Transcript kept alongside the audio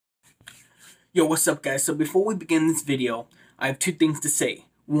Yo, what's up guys? So before we begin this video, I have two things to say.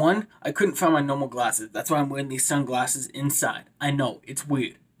 One, I couldn't find my normal glasses. That's why I'm wearing these sunglasses inside. I know, it's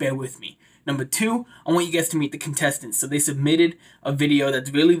weird. Bear with me. Number two, I want you guys to meet the contestants. So they submitted a video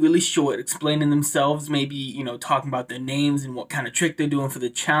that's really short, explaining themselves, maybe, talking about their names and what kind of trick they're doing for the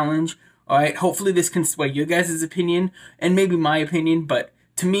challenge. Alright, hopefully this can sway your guys' opinion and maybe my opinion, but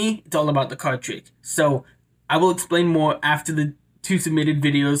to me, it's all about the card trick. So I will explain more after the two submitted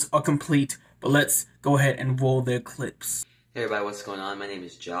videos are complete. But let's go ahead and roll their clips. Hey everybody, what's going on? My name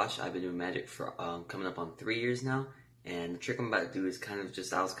is Josh. I've been doing magic for coming up on 3 years now. And the trick I'm about to do is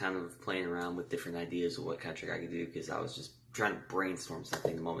I was kind of playing around with different ideas of what kind of trick I could do, because I was just trying to brainstorm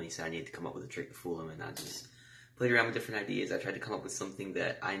something the moment he said I needed to come up with a trick to fool him, and I just played around with different ideas. I tried to come up with something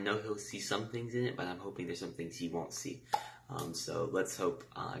that I know he'll see some things in it, but I'm hoping there's some things he won't see. So let's hope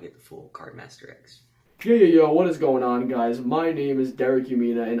I get the full Cardmaster X. Yo, what is going on, guys? My name is Derik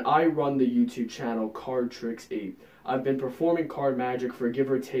Umina, and I run the YouTube channel Card Tricks 8. I've been performing card magic for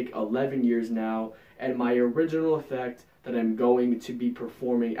give or take 11 years now, and my original effect that I'm going to be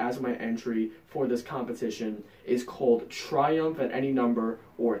performing as my entry for this competition is called Triumph at Any Number,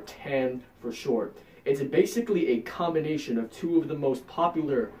 or TAN for short. It's basically a combination of two of the most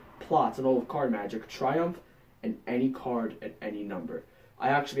popular plots in all of card magic, Triumph and Any Card at Any Number. I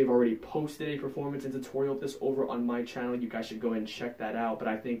actually have already posted a performance and tutorial of this over on my channel. You guys should go ahead and check that out. But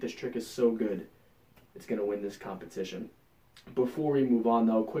I think this trick is so good, it's going to win this competition. Before we move on,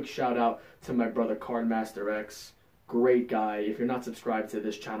 though, quick shout out to my brother Cardmaster X. Great guy. If you're not subscribed to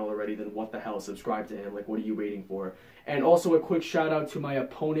this channel already, then what the hell? Subscribe to him. Like, what are you waiting for? And also a quick shout out to my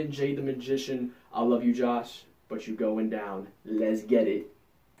opponent, Jay the Magician. I love you, Josh, but you going down. Let's get it.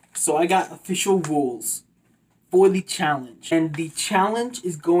 So I got official rules for the challenge, and the challenge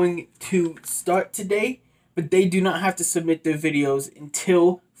is going to start today, but they do not have to submit their videos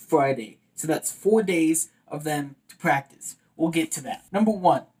until Friday. So that's 4 days of them to practice. We'll get to that. Number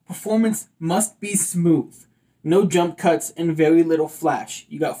one, performance must be smooth. No jump cuts and very little flash.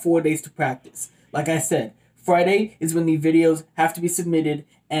 You got 4 days to practice. Like I said, Friday is when the videos have to be submitted,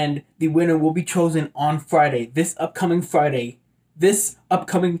 and the winner will be chosen on Friday. This Friday,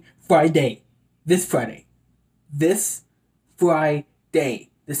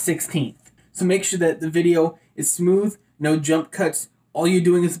 the 16th. So make sure that the video is smooth, no jump cuts. All you're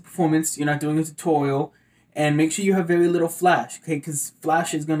doing is a performance, you're not doing a tutorial. And make sure you have very little flash, okay? Because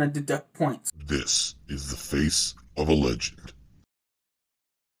flash is going to deduct points. This is the face of a legend.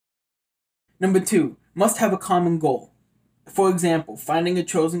 Number two, must have a common goal. For example, finding a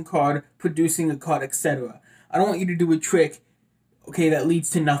chosen card, producing a card, etc. I don't want you to do a trick, okay, that leads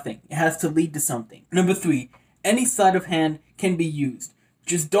to nothing. It has to lead to something. Number three, any sleight of hand can be used.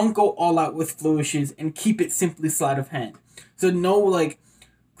 Just don't go all out with flourishes and keep it simply sleight of hand. So no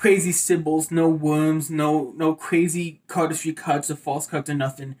crazy symbols, no worms, no crazy cardistry cuts or false cuts or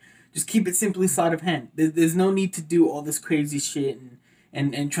nothing. Just keep it simply sleight of hand. There's no need to do all this crazy shit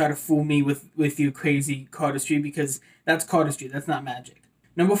and try to fool me with your crazy cardistry, because that's cardistry, that's not magic.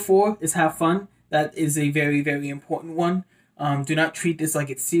 Number four is have fun. That is a very important one. Do not treat this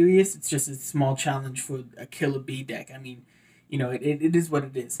like it's serious. It's just a small challenge for a killer bee deck. I mean, it is what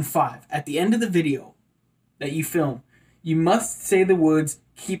it is. 5. At the end of the video that you film, you must say the words,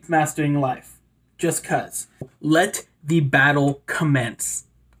 "Keep mastering life." Just cuz. Let the battle commence.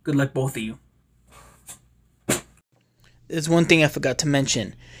 Good luck, both of you. There's one thing I forgot to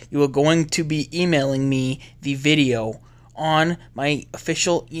mention. You are going to be emailing me the video on my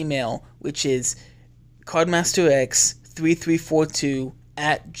official email, which is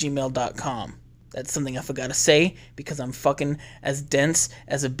cardmasterx3342@gmail.com. That's something I forgot to say because I'm fucking as dense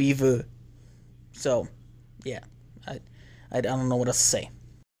as a beaver. So, yeah. I don't know what else to say.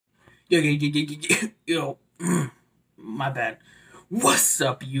 Yo. My bad. What's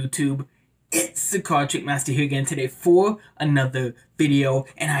up, YouTube? It's the Card Trick Master here again today for another video.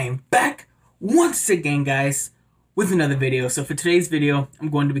 And I am back once again, guys, with another video. So for today's video, I'm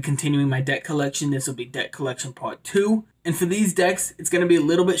going to be continuing my deck collection. This will be deck collection part 2. And for these decks, it's going to be a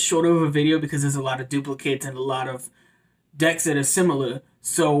little bit shorter of a video because there's a lot of duplicates and a lot of decks that are similar.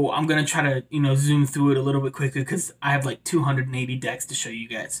 So I'm going to try to, zoom through it a little bit quicker because I have like 280 decks to show you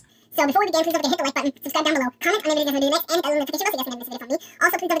guys. So before we begin, please don't forget to hit the like button, subscribe down below, comment on any videos I'm going to do next, and tell them notification bell so you guys can never miss a video from me.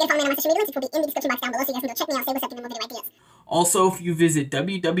 Also, please don't forget to follow me on my social media links, which will be in the description box down below, so you guys can go check me out, say what's up, and more video ideas. Also, if you visit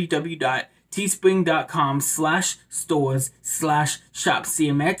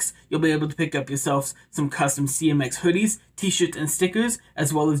www.teespring.com/stores/shopcmx, you'll be able to pick up yourselves some custom CMX hoodies, t-shirts, and stickers,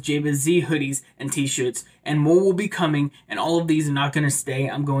 as well as Javis Z hoodies and t-shirts. And more will be coming, and all of these are not going to stay.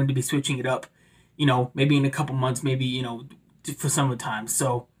 I'm going to be switching it up, maybe in a couple months, maybe, for summertime.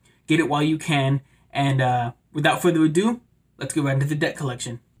 So Get it while you can. And without further ado, let's get right into the deck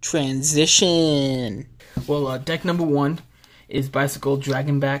collection. Transition. Well, deck number 1 is Bicycle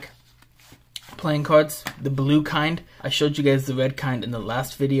Dragonback playing cards, the blue kind. I showed you guys the red kind in the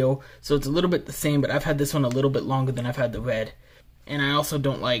last video, so it's a little bit the same, but I've had this one a little bit longer than I've had the red. And I also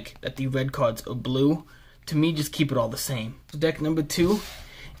don't like that the red cards are blue. To me, just keep it all the same. Deck number 2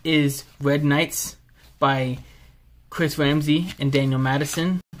 is Red Knights by Chris Ramsey and Daniel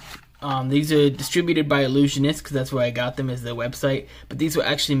Madison. These are distributed by Illusionist, because that's where I got them, as their website. But these were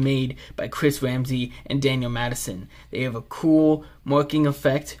actually made by Chris Ramsey and Daniel Madison. They have a cool marking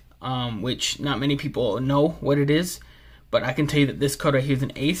effect, which not many people know what it is. But I can tell you that this card right here is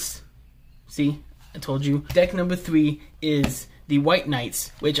an ace. See, I told you. Deck number 3 is the White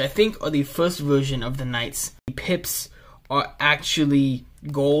Knights, which I think are the first version of the Knights. The pips are actually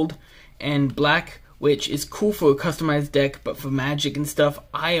gold and black, which is cool for a customized deck, but for Magic and stuff,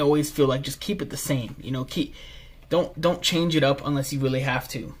 I always feel like just keep it the same. You know, don't change it up unless you really have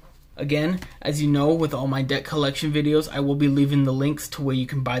to. Again, as you know, with all my deck collection videos, I will be leaving the links to where you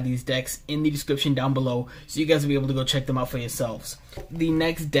can buy these decks in the description down below, so you guys will be able to go check them out for yourselves. The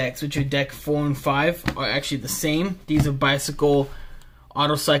next decks, which are deck 4 and 5, are actually the same. These are Bicycle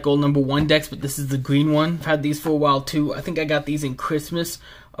Autocycle number 1 decks, but this is the green one. I've had these for a while too. I think I got these in Christmas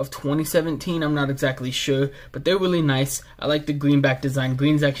of 2017. I'm not exactly sure, but they're really nice. I like the greenback design.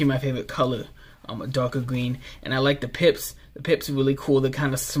 Green's actually my favorite color, a darker green. And I like the pips. The pips are really cool. They're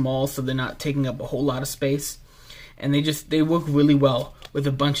kind of small, so they're not taking up a whole lot of space. And they work really well with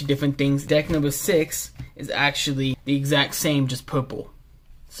a bunch of different things. Deck number 6 is actually the exact same, just purple.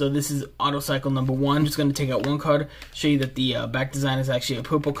 So this is Autocycle number 1. I'm just going to take out one card, show you that the back design is actually a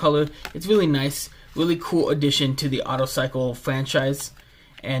purple color. It's really nice, really cool addition to the Autocycle franchise.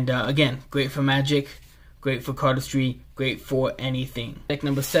 And again, great for Magic, great for cardistry, great for anything. Deck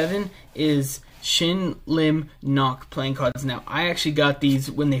number 7 is Shin Lim Nok playing cards. Now, I actually got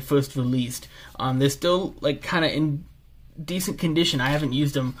these when they first released. They're still like kind of in decent condition. I haven't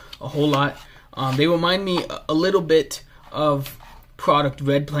used them a whole lot. They remind me a little bit of Product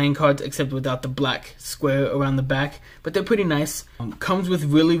Red playing cards, except without the black square around the back, but they're pretty nice. Comes with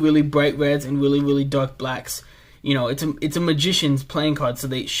really bright reds and really dark blacks. You know, it's a Magician's playing card, so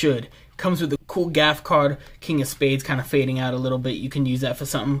they should. Comes with a cool gaff card, King of Spades, kind of fading out a little bit. You can use that for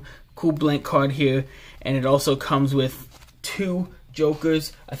something. Cool blank card here, and it also comes with 2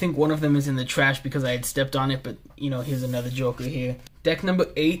 jokers. I think one of them is in the trash because I had stepped on it, but you know, here's another joker here. Deck number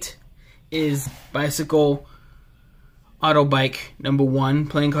 8 is Bicycle Autobike number 1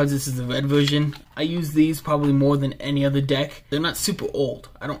 playing cards. This is the red version. I use these probably more than any other deck. They're not super old.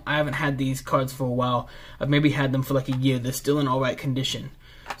 I haven't had these cards for a while. I've maybe had them for like a year. They're still in alright condition.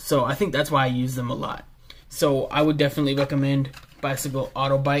 So I think that's why I use them a lot. So I would definitely recommend Bicycle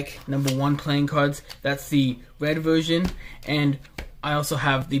Autobike number 1 playing cards. That's the red version, and I also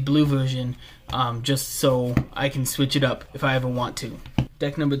have the blue version, just so I can switch it up if I ever want to.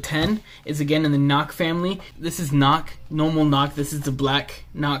 Deck number 10 is again in the Knock family. This is Knock, normal Knock. This is the black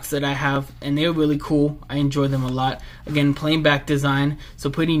Knocks that I have, and they're really cool. I enjoy them a lot. Again, plain back design, so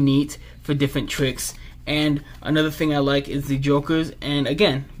pretty neat for different tricks. And another thing I like is the jokers, and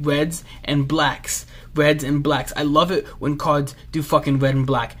again, reds and blacks. Reds and blacks. I love it when cards do fucking red and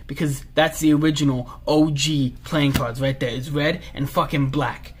black, because that's the original OG playing cards right there. It's red and fucking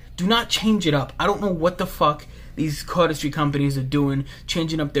black. Do not change it up. I don't know what the fuck these cardistry companies are doing,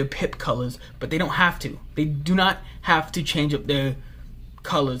 changing up their pip colors, but they don't have to. They do not have to change up their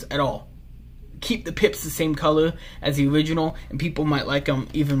colors at all. Keep the pips the same color as the original, and people might like them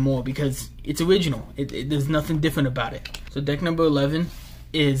even more because it's original. There's nothing different about it. So deck number 11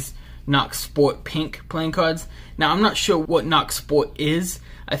 is Knock Sport Pink playing cards. Now, I'm not sure what Knock Sport is.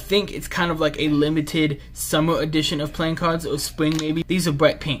 I think it's kind of like a limited summer edition of playing cards, or spring maybe. These are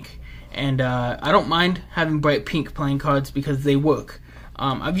bright pink, and I don't mind having bright pink playing cards because they work.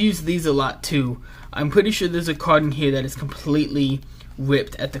 I've used these a lot too. I'm pretty sure there's a card in here that is completely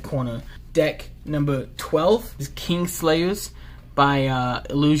ripped at the corner. Deck number 12 is Kingslayers by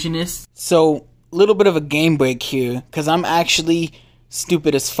Illusionist. So, a little bit of a game break here, because I'm actually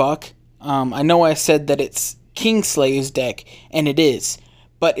stupid as fuck. I know I said that it's Kingslayer's deck, and it is,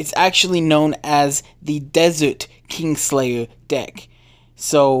 but it's actually known as the Desert Kingslayer deck.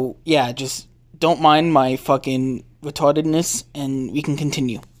 So, yeah, just don't mind my fucking retardedness, and we can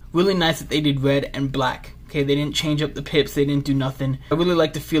continue. Really nice that they did red and black. Okay, they didn't change up the pips, they didn't do nothing. I really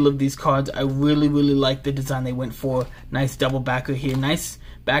like the feel of these cards. I really like the design they went for. Nice double backer here, nice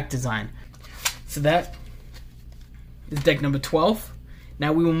back design. So that is deck number 12.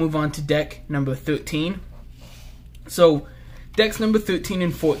 Now we will move on to deck number 13. So Decks number 13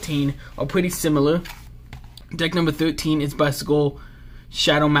 and 14 are pretty similar. Deck number 13 is Bicycle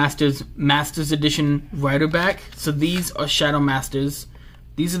Shadow Masters Masters Edition Riderback. So these are Shadow Masters.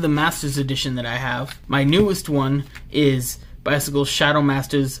 These are the Masters Edition that I have. My newest one is Bicycle Shadow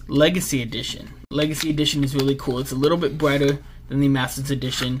Masters Legacy Edition. Legacy Edition is really cool. It's a little bit brighter than the Masters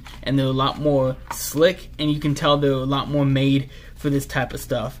Edition, and they're a lot more slick, and you can tell they're a lot more made for this type of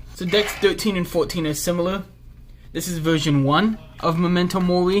stuff. So decks 13 and 14 are similar. This is version 1 of Memento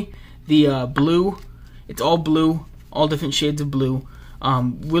Mori. The blue, it's all blue, all different shades of blue.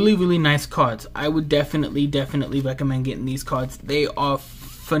 Really, really nice cards. I would definitely recommend getting these cards. They are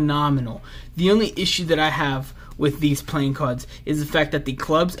phenomenal. The only issue that I have with these playing cards is the fact that the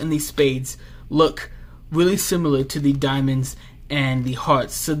clubs and the spades look really similar to the diamonds and the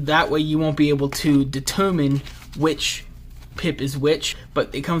hearts. So that way you won't be able to determine which pip is which,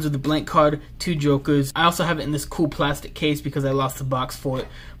 but it comes with a blank card, 2 jokers. I also have it in this cool plastic case because I lost the box for it,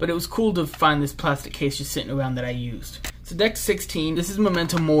 but it was cool to find this plastic case just sitting around that I used. So deck 16, this is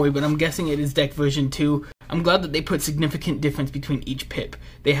Memento Mori, but I'm guessing it is deck version 2. I'm glad that they put significant difference between each pip.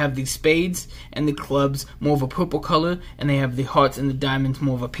 They have the spades and the clubs more of a purple color, and they have the hearts and the diamonds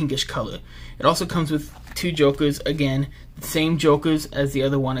more of a pinkish color. It also comes with 2 jokers, again, the same jokers as the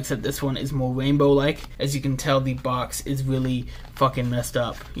other one, except this one is more rainbow-like. As you can tell, the box is really fucking messed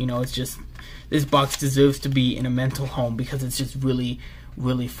up. You know, it's just, this box deserves to be in a mental home because it's just really,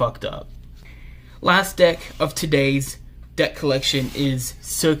 really fucked up. Last deck of today's deck collection is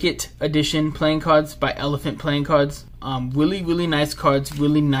Circuit Edition playing cards by Elephant Playing Cards. Really, really nice cards,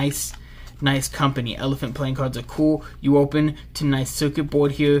 really nice company. Elephant Playing Cards are cool. You open to nice circuit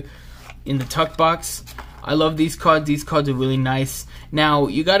board here in the tuck box. I love these cards. These cards are really nice. Now,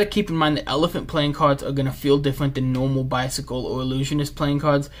 you got to keep in mind that Elephant Playing Cards are going to feel different than normal Bicycle or Illusionist playing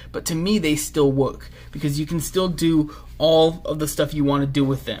cards, but to me they still work because you can still do all of the stuff you want to do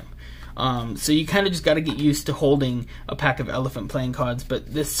with them. So you kind of just got to get used to holding a pack of Elephant Playing Cards,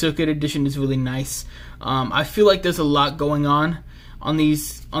 but this Circuit Edition is really nice. I feel like there's a lot going on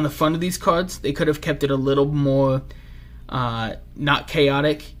the front of these cards. They could have kept it a little more not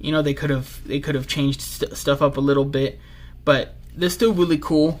chaotic. You know, they could have changed stuff up a little bit, but they're still really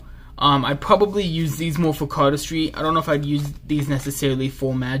cool. I'd probably use these more for cardistry. I don't know if I'd use these necessarily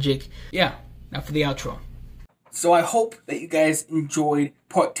for Magic. Yeah, now for the outro. So I hope that you guys enjoyed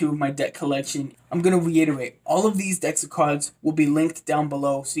part 2 of my deck collection. I'm going to reiterate, all of these decks of cards will be linked down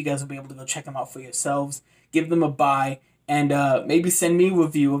below, so you guys will be able to go check them out for yourselves, give them a buy, and maybe send me a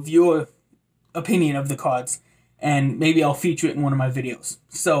review of your opinion of the cards, and maybe I'll feature it in one of my videos.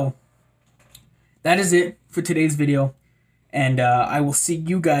 So that is it for today's video, and I will see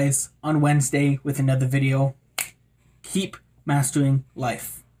you guys on Wednesday with another video. Keep mastering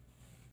life.